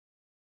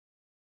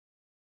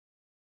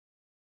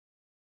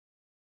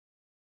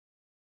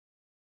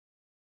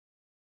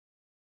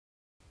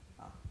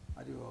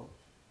Harivo.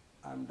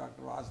 I am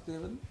Dr.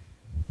 Vasudevan,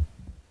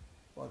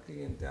 working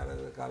in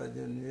Thiagarajan College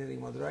of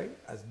Engineering, Madurai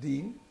as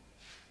Dean.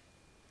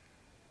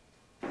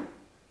 I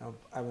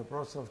am a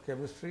professor of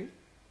chemistry,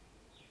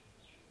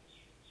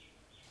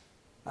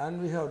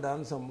 and we have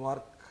done some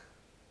work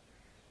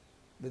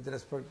with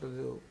respect to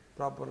the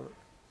proper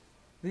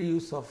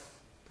reuse of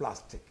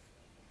plastic.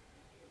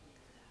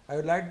 I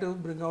would like to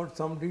bring out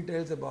some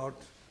details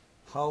about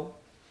how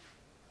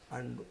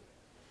and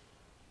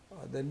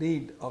the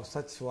need of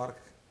such work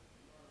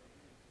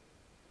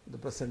in the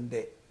present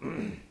day.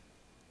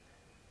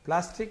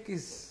 Plastic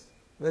is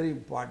very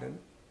important.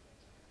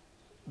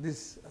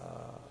 This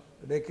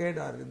decade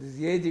or this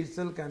age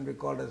itself can be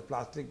called as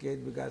plastic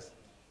age because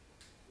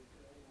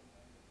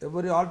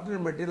every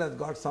alternate material has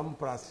got some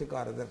plastic or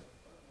other,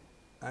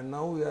 and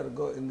now we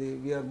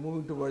are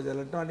moving towards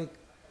electronic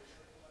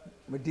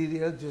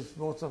materials,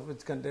 most of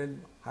which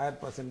contain higher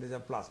percentage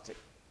of plastic.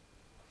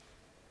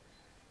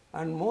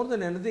 And more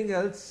than anything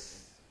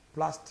else,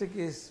 plastic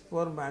is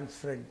poor man's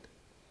friend.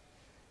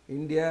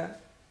 India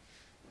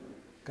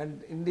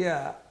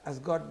has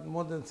got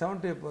more than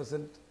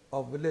 70%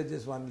 of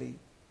villages only,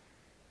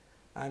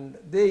 and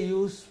they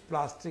use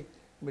plastic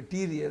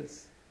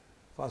materials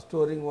for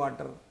storing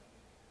water,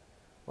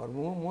 for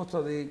most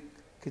of the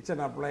kitchen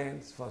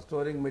appliance, for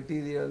storing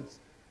materials,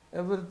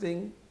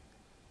 everything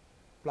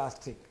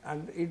plastic,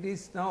 and it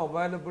is now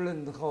available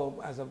in the home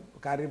as a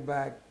carry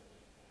bag,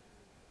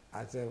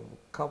 as a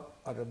cup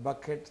or a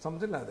bucket,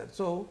 something like that.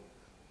 So,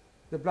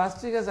 the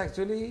plastic has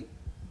actually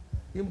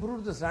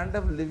improved the standard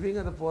of living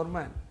of the poor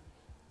man.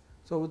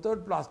 So,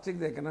 without plastic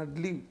they cannot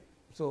live.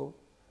 So,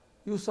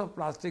 use of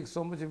plastic is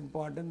so much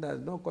important, there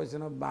is no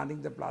question of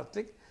banning the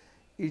plastic.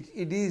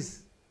 It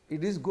is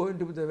going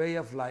to be the way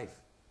of life.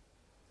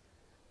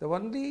 The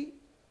only,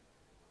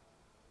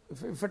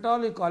 if at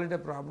all you call it a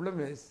problem,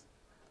 is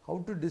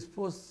how to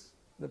dispose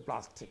the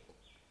plastic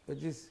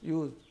which is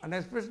used, and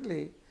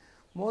especially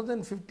more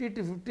than 50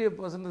 to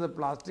 58% of the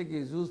plastic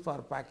is used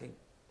for packing,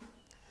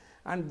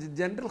 and the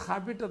general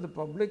habit of the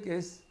public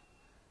is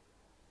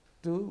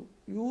to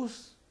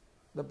use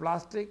the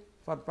plastic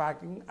for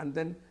packing and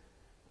then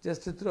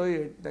just to throw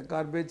it. The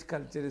garbage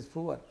culture is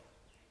poor.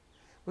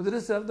 With the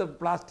result, the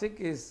plastic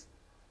is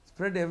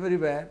spread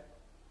everywhere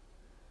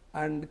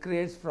and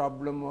creates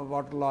problem of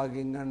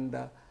waterlogging, and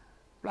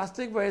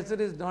plastic by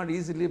itself is not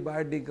easily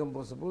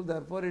biodecomposable.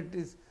 Therefore, it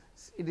is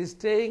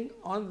staying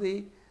on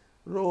the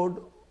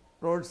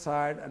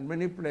roadside and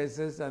many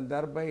places, and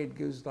thereby it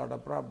gives a lot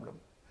of problem.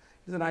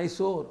 It is an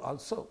eyesore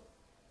also.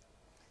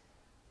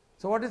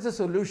 So, what is the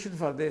solution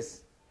for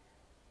this?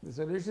 The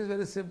solution is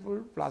very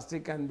simple.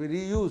 Plastic can be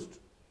reused.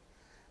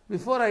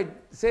 Before I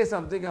say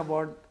something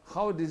about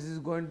how this is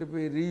going to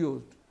be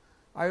reused,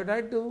 I would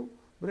like to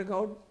bring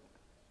out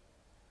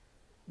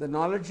the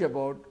knowledge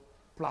about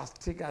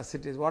plastic as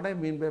it is, what I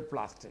mean by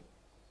plastic.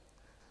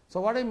 So,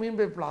 what I mean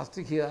by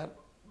plastic here,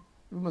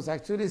 we must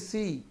actually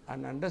see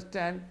and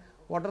understand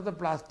what are the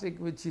plastic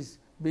which is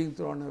being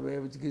thrown away,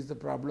 which gives the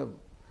problem.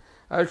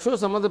 I will show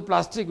some of the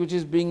plastic which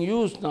is being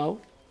used now.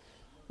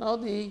 Now,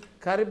 the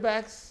carry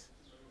bags,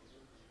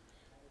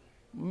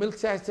 milk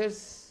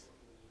sachets,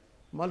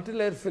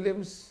 multi-layer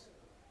films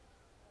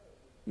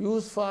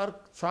used for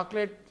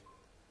chocolate,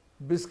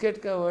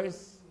 biscuit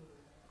covers,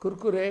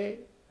 kurkure,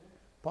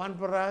 pan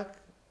parak,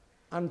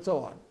 and so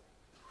on.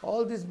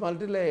 All these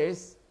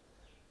multi-layers,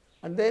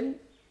 and then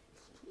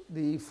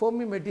the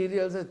foamy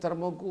materials as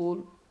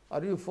thermocol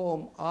or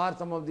foam, or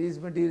some of these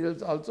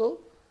materials also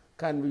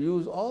can be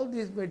used. All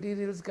these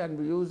materials can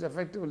be used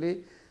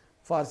effectively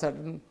for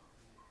certain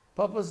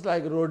purpose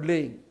like road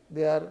laying.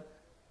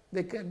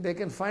 They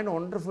can find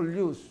wonderful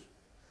use.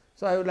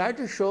 So, I would like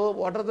to show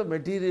what are the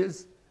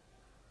materials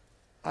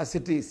as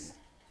it is.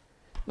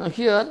 Now,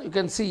 here you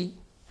can see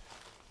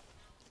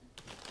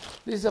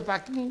this is a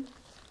packing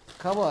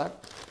cover.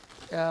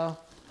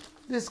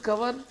 This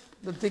cover,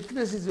 the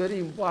thickness is very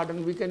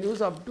important. We can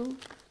use up to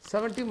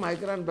 70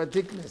 micron by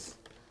thickness.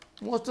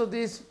 Most of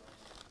these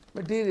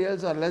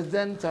materials are less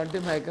than 70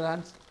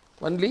 microns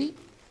only.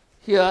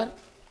 Here,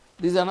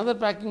 this is another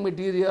packing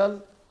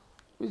material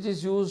which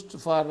is used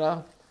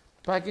for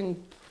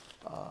packing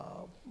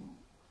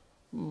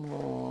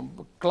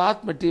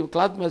cloth material,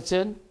 cloth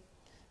merchant.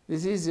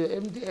 This is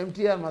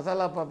MTR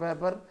masala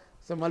paper.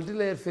 It's a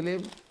multi-layer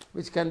film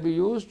which can be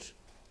used,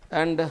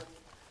 and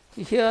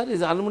here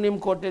is aluminum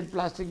coated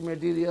plastic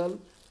material.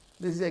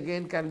 This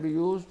again can be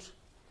used,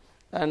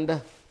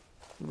 and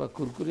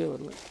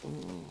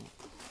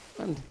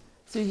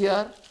see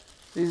here,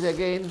 this is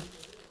again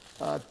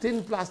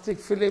thin plastic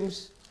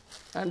films,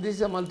 and this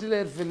is a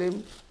multi-layer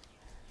film,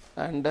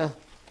 and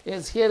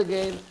yes, here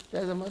again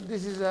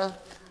this is a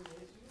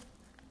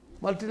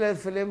multi-layer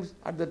films.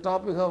 At the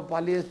top you have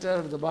polyester,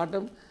 at the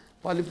bottom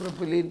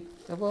polypropylene.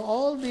 Therefore,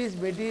 all these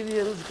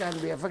materials can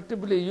be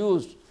effectively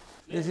used.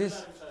 This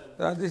is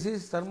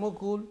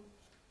thermocol,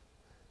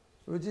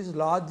 which is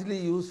largely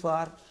used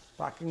for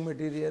packing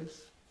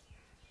materials,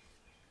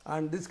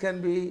 and this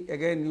can be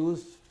again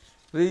used,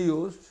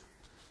 reused.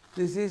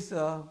 This is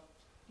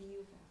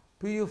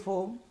PU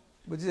foam,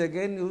 which is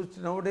again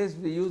used nowadays.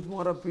 We use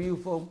more of PU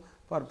foam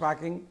for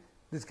packing.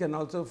 This can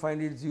also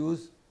find its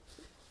use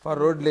for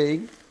road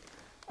laying,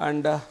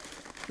 and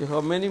you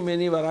have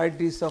many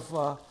varieties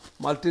of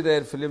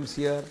multi-layer films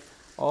here.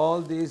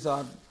 All these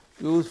are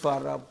used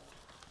for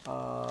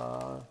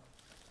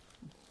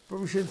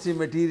proficiency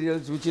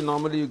materials, which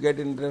normally you get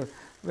in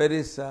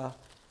various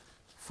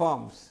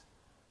forms.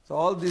 So,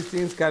 all these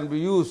things can be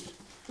used.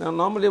 Now,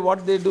 normally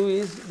what they do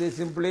is they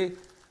simply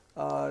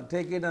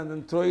take it and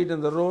then throw it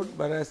in the road,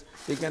 whereas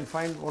we can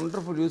find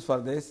wonderful use for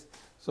this.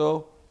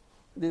 So,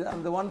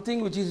 the one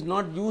thing which is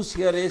not used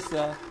here is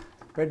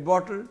PET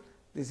bottle.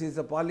 This is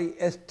a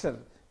polyester.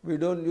 We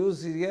do not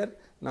use here.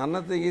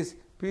 Another thing is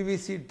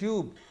PVC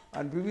tube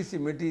and PVC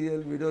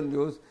material we do not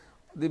use.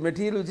 The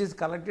material which is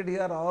collected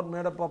here are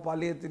made up of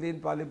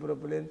polyethylene,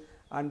 polypropylene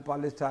and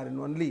polystyrene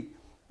only,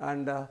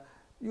 and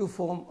U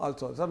foam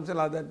also, something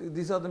like that.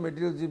 These are the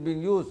materials which are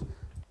being used.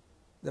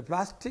 The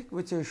plastic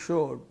which I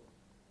showed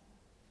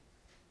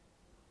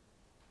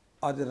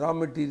are the raw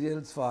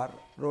materials for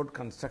road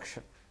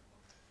construction.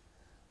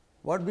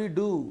 What we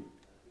do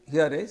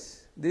here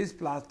is, these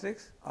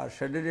plastics are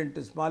shredded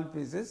into small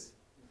pieces.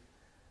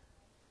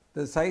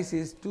 The size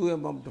is 2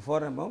 mm to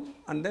 4 mm,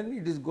 and then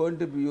it is going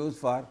to be used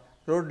for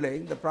road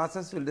laying. The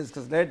process we will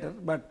discuss later,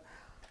 but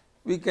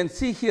we can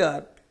see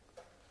here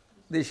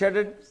the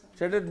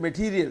shredded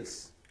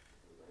materials.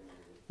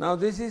 Now,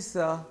 this is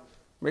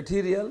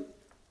material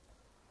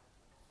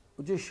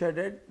which is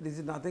shredded. This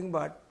is nothing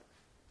but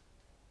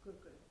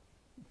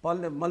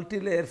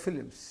multi-layer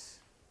films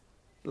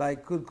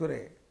like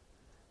kurkure.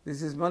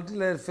 This is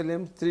multi-layer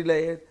films, 3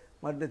 layers,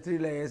 3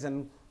 layers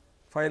and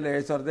 5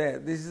 layers are there.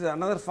 This is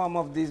another form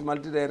of these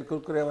multi-layer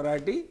kurkure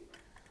variety,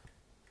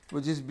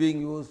 which is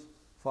being used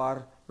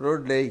for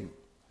road laying.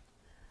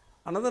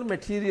 Another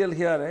material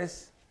here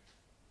is,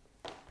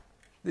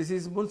 this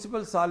is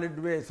municipal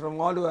solid waste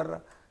from all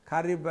your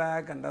carry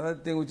bag and other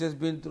thing which has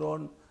been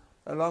thrown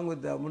along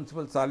with the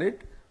municipal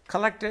solid,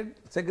 collected,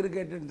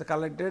 segregated and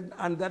collected,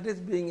 and that is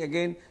being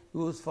again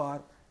used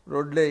for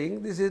road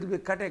laying. This will be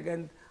cut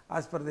again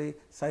as per the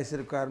size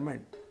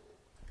requirement.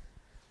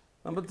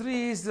 Number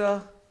 3 is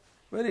a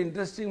very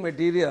interesting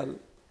material.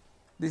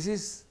 This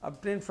is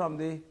obtained from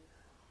the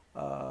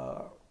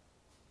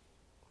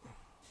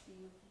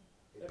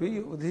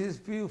PU. This is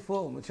PU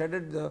foam,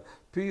 shredded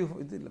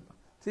PU.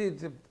 See,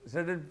 it's a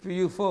shredded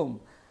PU foam,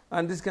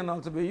 and this can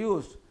also be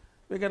used.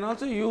 We can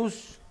also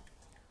use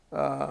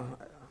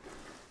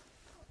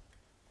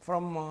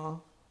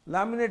from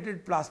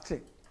laminated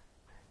plastic,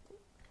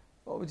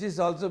 which is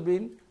also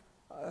been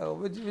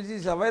which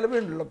is available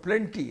in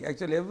plenty.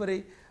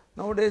 Actually,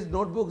 nowadays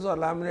notebooks are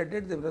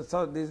laminated. This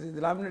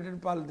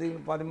laminated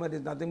polymer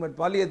is nothing but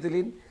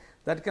polyethylene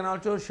that can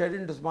also shed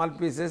into small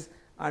pieces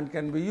and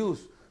can be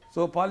used.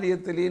 So,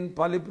 polyethylene,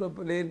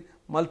 polypropylene,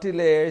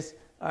 multi-layers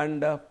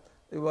and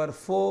your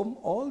foam,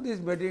 all these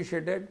materials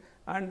shredded,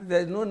 and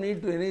there is no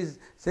need to any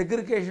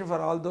segregation for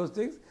all those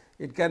things.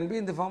 It can be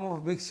in the form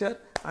of mixture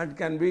and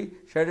can be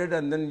shredded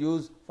and then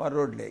used for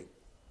road laying.